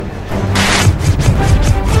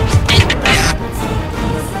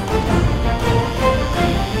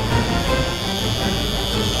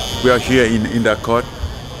We are here in the court.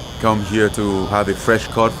 Come here to have a fresh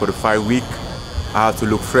cut for the fight week. I have to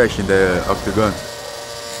look fresh in the octagon.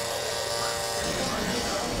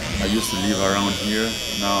 I used to live around here.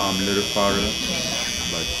 Now I'm a little farther,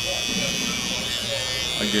 but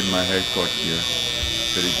I get my hair cut here.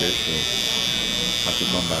 Very good, so I have to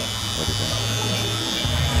come back all the time.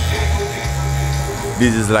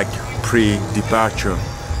 This is like pre-departure.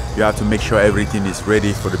 You have to make sure everything is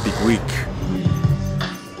ready for the big week.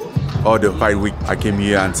 All the fight week, I came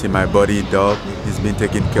here and see my buddy, Dog. He's been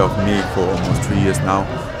taking care of me for almost 3 years now.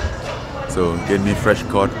 So get me fresh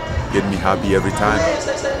cut, get me happy every time.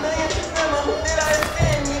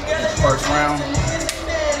 First round.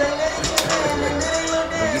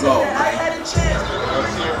 Let's go, man.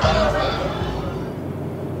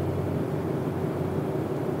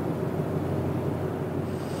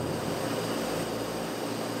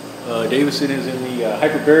 Deiveson is in the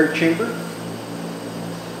hyperbaric chamber.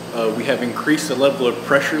 We have increased the level of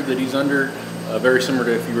pressure that he's under, very similar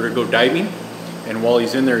to if you were to go diving. And while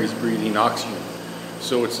he's in there, he's breathing oxygen.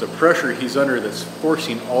 So it's the pressure he's under that's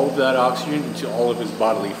forcing all of that oxygen into all of his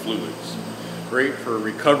bodily fluids. Great for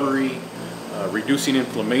recovery, reducing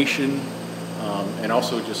inflammation, and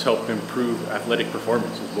also just help improve athletic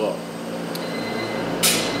performance as well.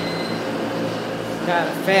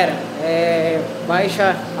 Cara, fera, é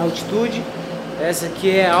baixa altitude, essa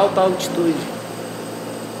aqui é alta altitude.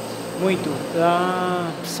 Muito.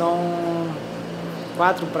 São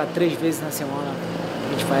 4 para 3 vezes na semana que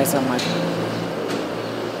a gente faz essa máquina.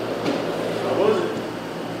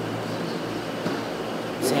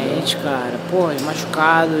 Sente, cara. Pô, os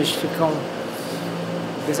machucados ficam...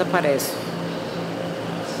 desaparecem.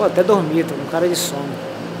 Pô, até dormir, tô com cara de sono.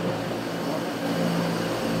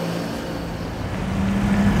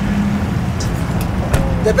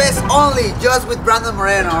 The best only, just with Brandon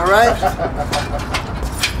Moreno, alright?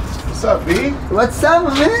 What's up, B? What's up,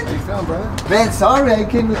 man? How you feeling, brother? Man, sorry, I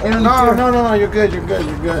came early. No, you're good, you're good.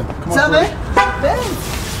 Come What's up, man? Thanks.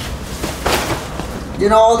 You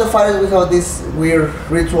know, all the fighters, we have these weird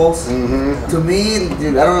rituals. To me,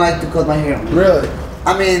 dude, I don't like to cut my hair. Really?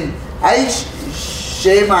 I mean, I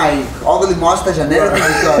shave my ugly mustache and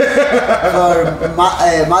everything because for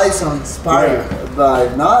Madison sparring. Yeah.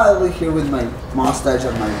 But now I will here with my mustache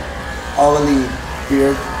and my ugly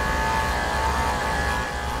beard.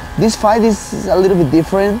 This fight is a little bit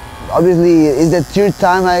different. Obviously, it's the 3rd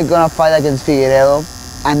time I'm gonna fight against Figueiredo,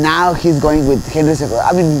 and now he's going with Henry Cejudo.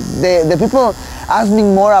 I mean, the people ask me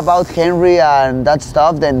more about Henry and that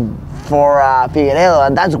stuff than for Figueiredo,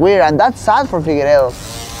 and that's weird, and that's sad for Figueiredo.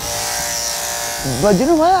 But you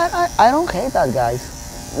know what? I don't hate that, guys.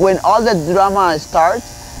 When all the drama starts,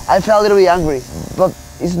 I felt a little bit angry, but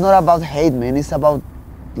it's not about hate, man. It's about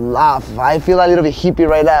love. I feel a little bit hippie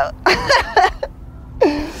right now.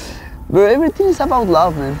 But everything is about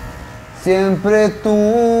love, man. Siempre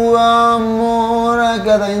tu amor a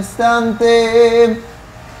cada instante.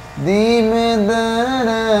 Dime,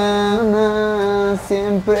 da,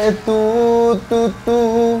 siempre tú,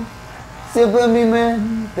 siempre en mi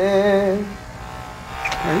mente.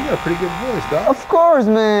 Man, you got a pretty good voice, dog. Of course,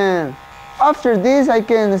 man. After this, I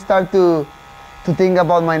can start to think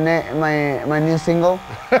about my new single.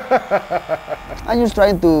 I'm just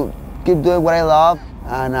trying to keep doing what I love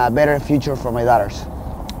and a better future for my daughters.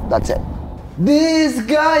 That's it. This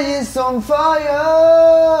guy is on fire.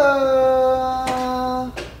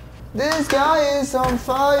 This guy is on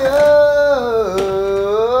fire.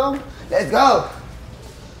 Let's go.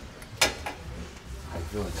 How you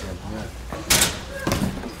feeling, champion?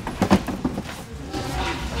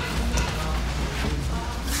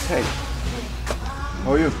 Hey,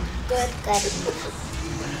 how are you? Good.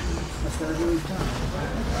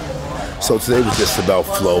 So today was just about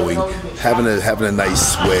flowing, having a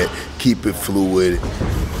nice sweat, keep it fluid.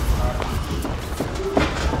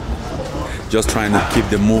 Just trying to keep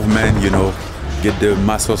the movement, you know, get the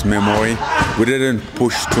muscles memory. We didn't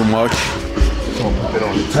push too much. So a bit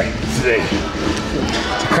on the tight today.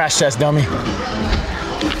 It's a crash test, dummy.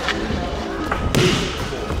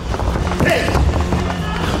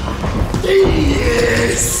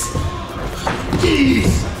 Yes!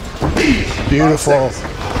 Beautiful.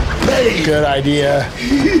 Good idea.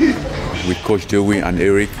 With Coach Dewey and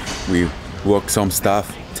Eric, we work some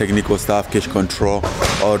stuff, technical stuff, cage control,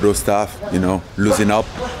 all those stuff, you know, loosen up.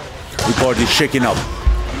 We call this shaking up.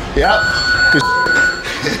 Yeah. Good.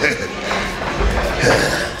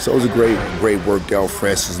 So it was a great workout.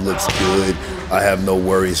 Francis looks good. I have no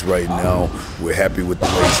worries right now. We're happy with the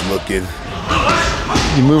way he's looking.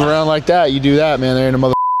 You move around like that, you do that, man, there ain't a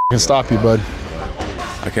mother can stop you, bud.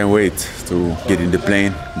 I can't wait to get in the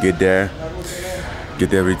plane, get there,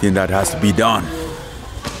 get everything that has to be done.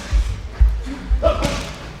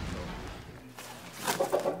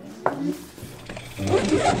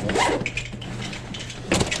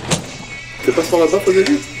 T'es pas sur la barre,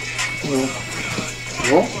 Frédéric? Non.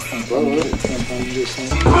 Non? Pas, ouais.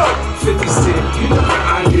 50 Cent, you know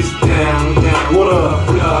how I get down, down. What up,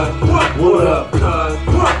 God? What up, God?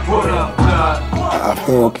 What up, God? I've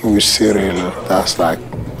been working with Cyril, that's like,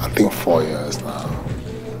 I think 4 years now.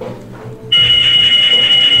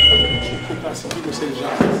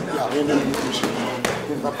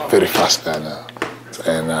 Very fast learner,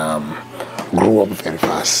 and grew up very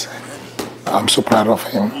fast. I'm so proud of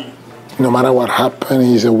him. No matter what happened,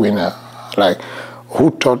 he's a winner. Like,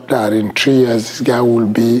 who thought that in 3 years this guy will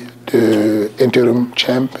be the interim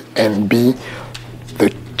champ and be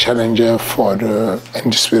the challenger for the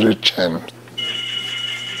undisputed champ?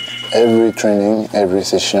 Every training, every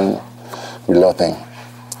session, reloading.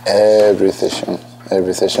 Every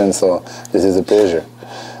session, so this is a pleasure.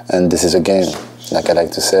 And this is a game. Like I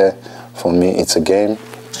like to say, for me it's a game.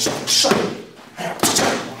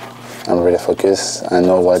 I'm really focused. I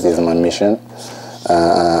know what is my mission.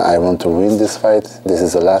 I want to win this fight. This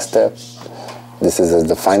is the last step. This is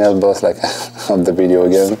the final boss, like of the video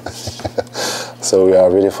game. So we are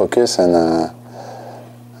really focused, and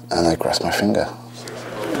I cross my finger.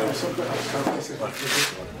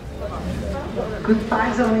 Group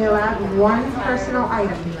 5's only allowed one personal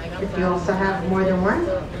item. If you also have more than one,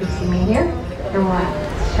 you see me here, and we'll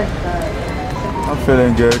check the... I'm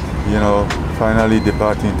feeling good, you know, finally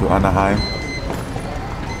departing to Anaheim.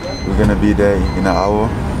 We're gonna be there in an hour.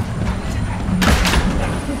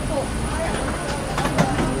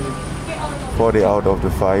 $40 out of the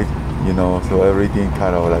fight, you know, so everything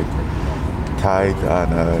kind of like tight,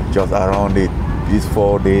 and just around it, these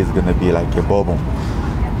 4 days gonna be like a bubble.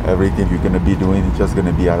 Everything you're gonna be doing is just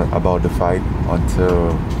gonna be about the fight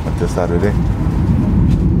until Saturday.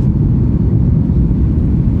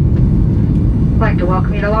 I'd like to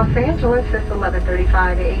welcome you to Los Angeles. It's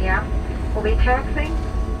 11:35 a.m. We'll be taxiing.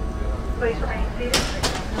 Please remain seated.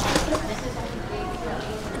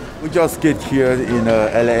 We just get here in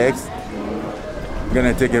LAX. We're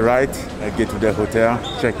gonna take a ride, get to the hotel,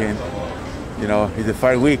 check in. You know, it's a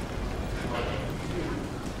fight week.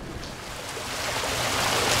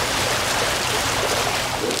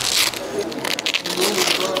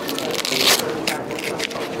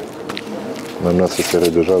 Même là, c'est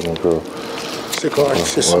serré déjà, donc... C'est correct,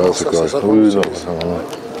 c'est ça. Ouais, c'est correct. Oui, non, c'est vraiment...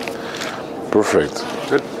 Perfect.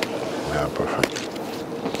 Good. Yeah, perfect.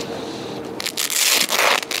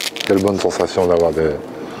 Quelle bonne sensation d'avoir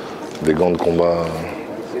des gants de combat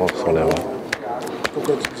sur les mains.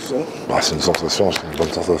 Pourquoi tu dis ça? Bah, c'est une sensation, c'est une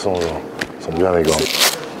bonne sensation. Genre. Ils sont bien les gants.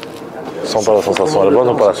 Sens pas la sensation, elle est bonne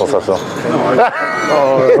ou pas la sensation?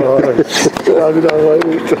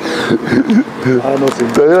 Ah non, c'est...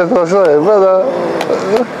 T'as vu la sensation, elle est bonne, hein?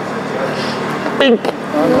 Pink.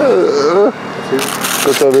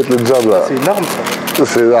 Quand tu vas mettre le jab là. C'est énorme ça.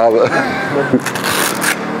 C'est énorme.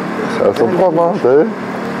 Elles sont propres, hein, t'as vu?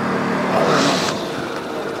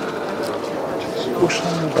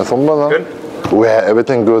 Elles sont bonnes, hein? Yeah,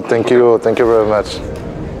 everything good. Thank you very much.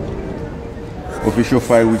 Official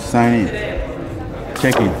fight week signing.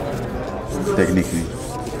 Checking, technically.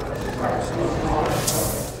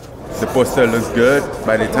 The poster looks good.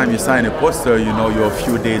 By the time you sign a poster, you know you're a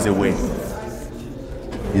few days away.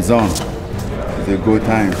 It's on. It's a good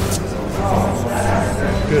time.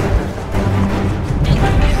 Good.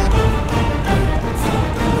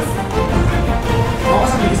 Vamos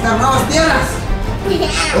a conquistar nuevas tierras.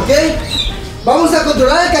 ¿Ok? ¡Vamos a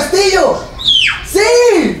controlar el castillo!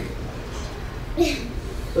 ¡Sí!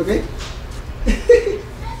 ¿Ok?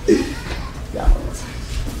 Ya, vamos.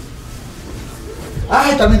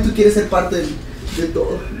 Ay, también tú quieres ser parte de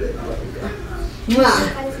todo.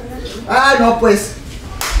 Ah, no, pues.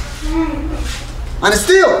 And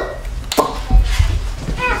still.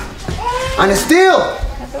 And still.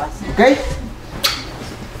 ¿Ok?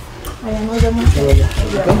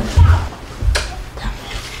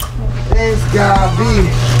 Es Gaby.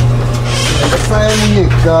 Esa de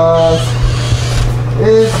muñecas.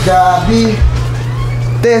 Es Gaby.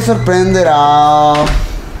 Te sorprenderá.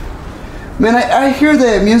 Man, I hear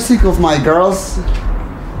the music of my girls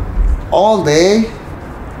all day.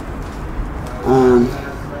 And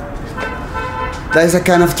that is a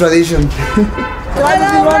kind of tradition.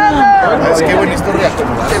 Es que buena historia.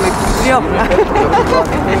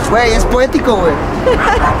 Güey, es poético, güey.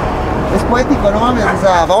 Es poético, no mames. O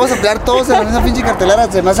sea, vamos a pelear todos en la misma pinche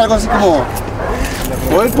cartelera. Se me hace algo así como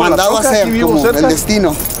mandado a hacer, como el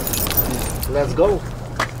destino. Let's go.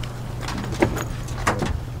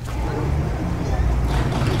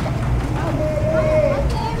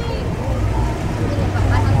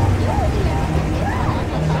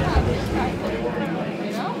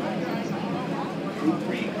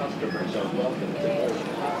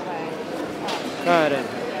 Cara,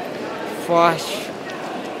 forte,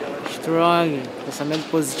 strong, pensamento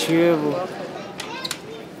positivo.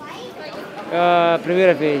 É a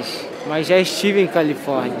primeira vez, mas já estive em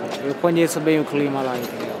Califórnia. Eu conheço bem o clima lá,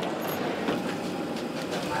 entendeu?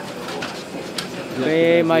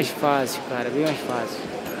 Bem mais fácil, cara, bem mais fácil.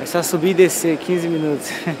 É só subir e descer 15 minutos,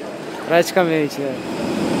 praticamente, né?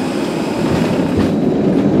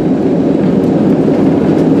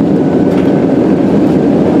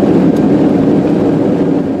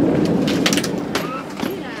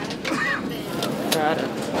 Cara,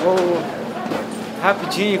 vou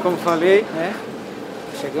rapidinho, como falei, né?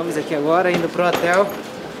 Chegamos aqui agora, indo pro hotel.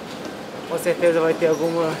 Com certeza vai ter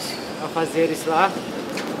alguns afazeres lá.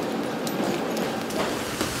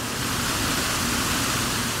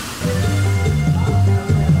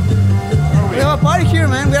 We have a party here,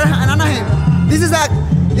 man. We are in Anaheim. This is a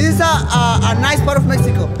nice part of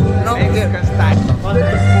Mexico. No, Mexican style.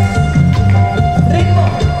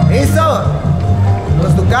 Eso.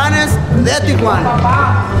 Los Tucanes de Tijuana.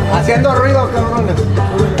 Haciendo ruido, cabrones.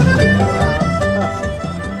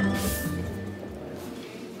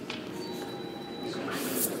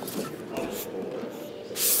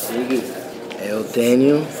 Eu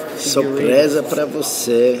tenho surpresa pra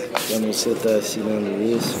você quando você tá assinando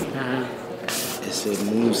isso. Essa é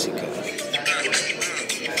música.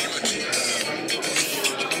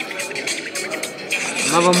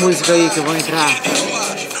 Nova música aí que eu vou entrar.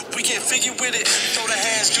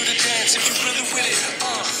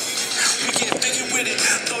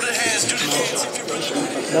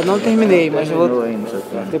 Ainda não terminei, mas eu vou.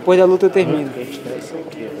 Depois da luta eu termino.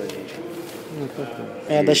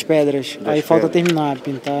 É, das pedras. Aí falta terminar,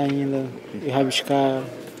 pintar ainda e rabiscar.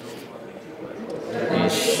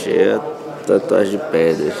 Encher a tatuagem de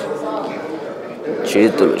pedras.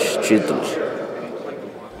 Títulos.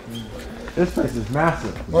 This place is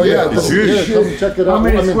massive. Oh yeah, it's huge. Yeah, come check it out. How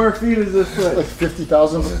many square feet is this place? Like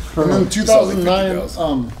 50,000. And in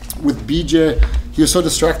 2009, with BJ, he was so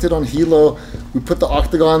distracted on Hilo. We put the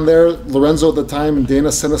octagon there. Lorenzo at the time and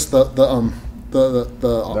Dana sent us the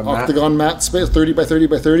octagon mat space, 30 by 30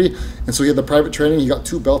 by 30. And so he had the private training. He got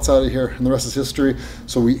 2 belts out of here, and the rest is history.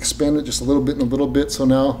 So we expanded just a little bit and a little bit. So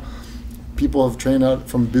now people have trained out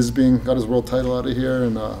from Bisping, got his world title out of here,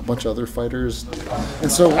 and a bunch of other fighters. And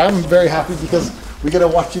so I'm very happy because we get to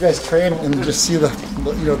watch you guys train and just see the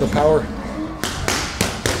power.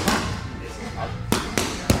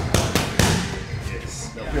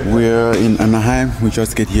 We're in Anaheim. We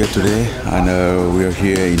just get here today, and we're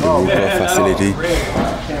here in the Ruka facility.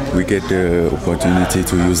 We get the opportunity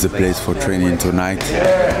to use the place for training tonight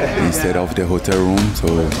instead of the hotel room.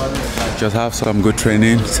 So just have some good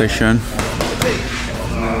training session.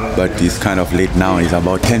 But it's kind of late now. It's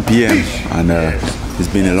about 10 p.m. and it's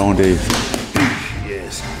been a long day.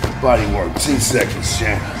 Yes, body work, 10 seconds,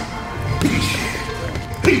 champ. Peace,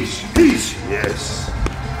 yes.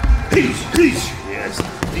 Peace, yes.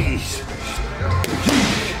 Peace.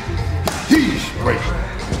 Great.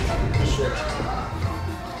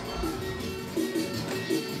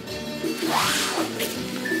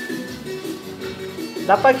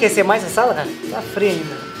 Dá pra aquecer mais essa sala, cara? Tá frio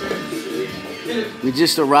ainda. We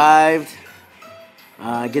just arrived.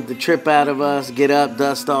 Get the trip out of us, get up,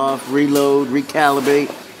 dust off, reload, recalibrate,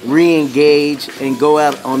 re-engage, and go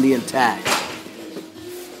out on the attack.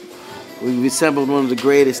 We've assembled one of the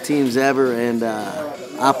greatest teams ever, and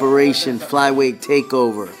Operation Flyweight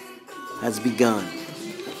Takeover has begun.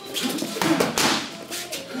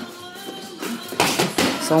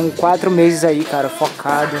 São 4 meses aí, cara,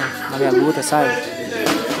 focado na minha luta, sabe?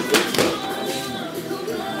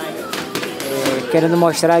 Querendo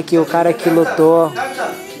mostrar que o cara que lutou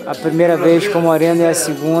a primeira vez com o Moreno e a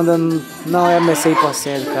segunda não é meu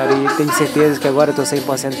 100%, cara. E tenho certeza que agora eu tô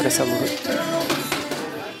 100% pra essa luta.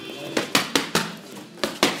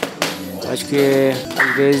 Acho que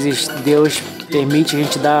às vezes Deus permite a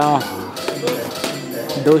gente dar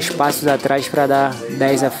 2 passos atrás para dar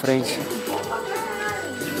 10 à frente.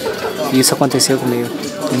 E isso aconteceu comigo,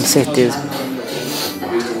 tenho certeza.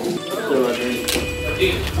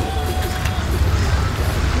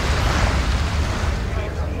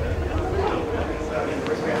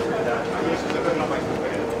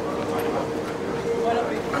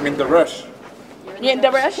 I'm in the rush. You're in the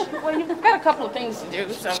rush? Well, you've got a couple of things to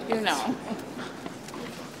do, so you know.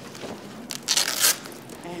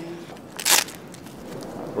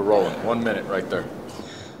 We're rolling. 1 minute right there.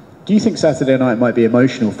 Do you think Saturday night might be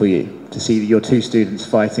emotional for you to see your 2 students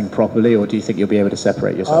fighting properly, or do you think you'll be able to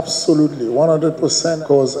separate yourself? Absolutely, 100%,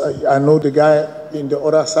 because I know the guy in the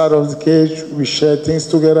other side of the cage. We share things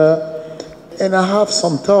together, And I have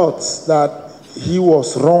some thoughts that he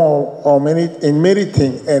was wrong in many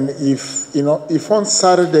things. And if on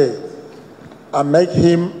Saturday I make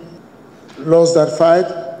him lose that fight,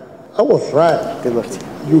 I was right. Good luck.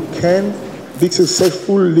 You can be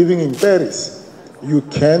successful living in Paris. You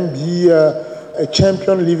can be a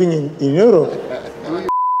champion living in Europe.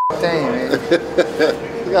 Thing, man.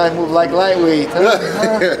 You gotta move like lightweight.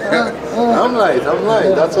 I'm light.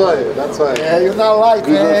 That's why. Yeah, you're not light,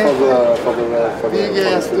 Good man. luck for the Big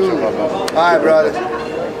ass dude. All right, brother.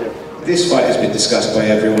 This fight has been discussed by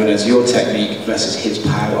everyone as your technique versus his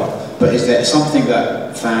power. But is there something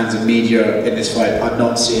that fans and media in this fight are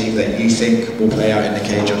not seeing that you think will play out in the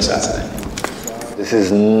cage on Saturday? This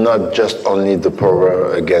is not just only the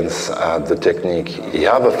power against the technique. He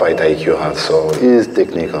have a fight IQ, so he is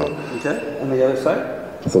technical. Okay, on the other side?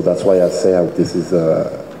 So that's why I say this is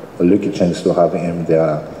a lucky chance to have him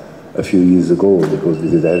there a few years ago, because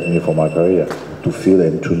this has helped me for my career, to feel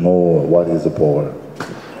and to know what is the power.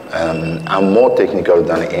 I'm more technical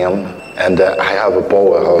than him, and I have a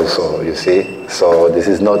power also, you see? So this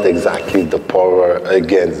is not exactly the power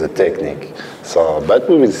against the technique. So, but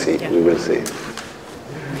we will see, we will see.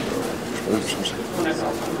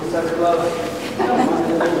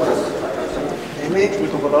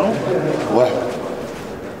 Ouais.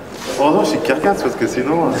 Oh non, je suis quelqu'un parce que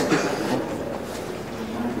sinon.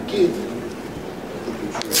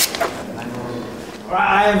 Right,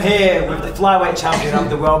 I am here with the flyweight champion of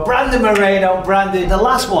the world, Brandon Moreno. Brandon, the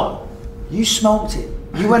last one, you smoked him.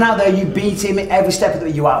 You went out there, you beat him every step of the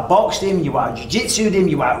way. You outboxed him, you out-jiu-jitsu'd him,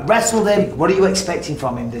 you out-wrestled him. What are you expecting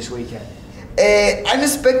from him this weekend? I'm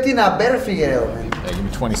expecting a better Figueiredo, man. Yeah, give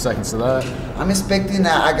me 20 seconds to that. I'm expecting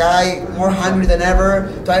a guy more hungry than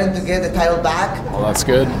ever, trying to get the title back. Well, that's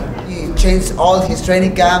good. He changed all his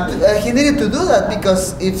training camp. He needed to do that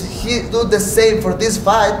because if he do the same for this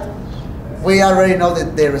fight, we already know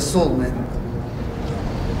the result, man.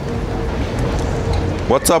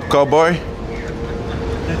 What's up, cowboy?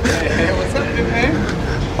 Hey, what's up, big man?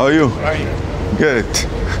 How are you? How are you? Good.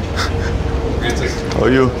 How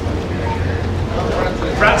are you?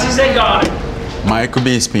 Francis Ngannou. Michael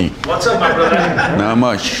Bisping. What's up, my brother? Not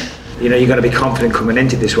much. You know, you're going to be confident coming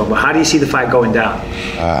into this one, but how do you see the fight going down?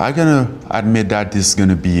 I'm gonna admit that this is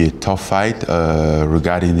gonna be a tough fight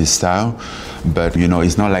regarding his style, but you know,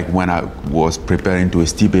 it's not like when I was preparing to a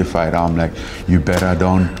Stipe fight, I'm like, you better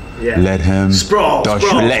don't let him touch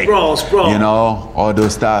your leg, you know, all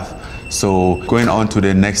those stuff. So going on to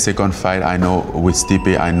the next second fight, I know with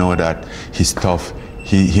Stipe, I know that he's tough.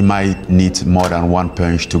 He might need more than one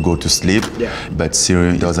punch to go to sleep, but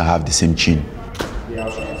Cyril doesn't have the same chin.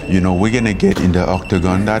 You know, we're gonna get in the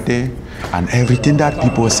octagon that day, and everything that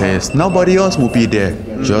people say, nobody else will be there,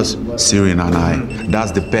 just Cyril and I.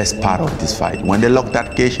 That's the best part of this fight. When they lock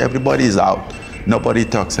that cage, everybody is out. Nobody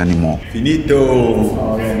talks anymore.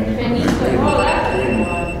 Finito.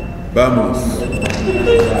 Vamos.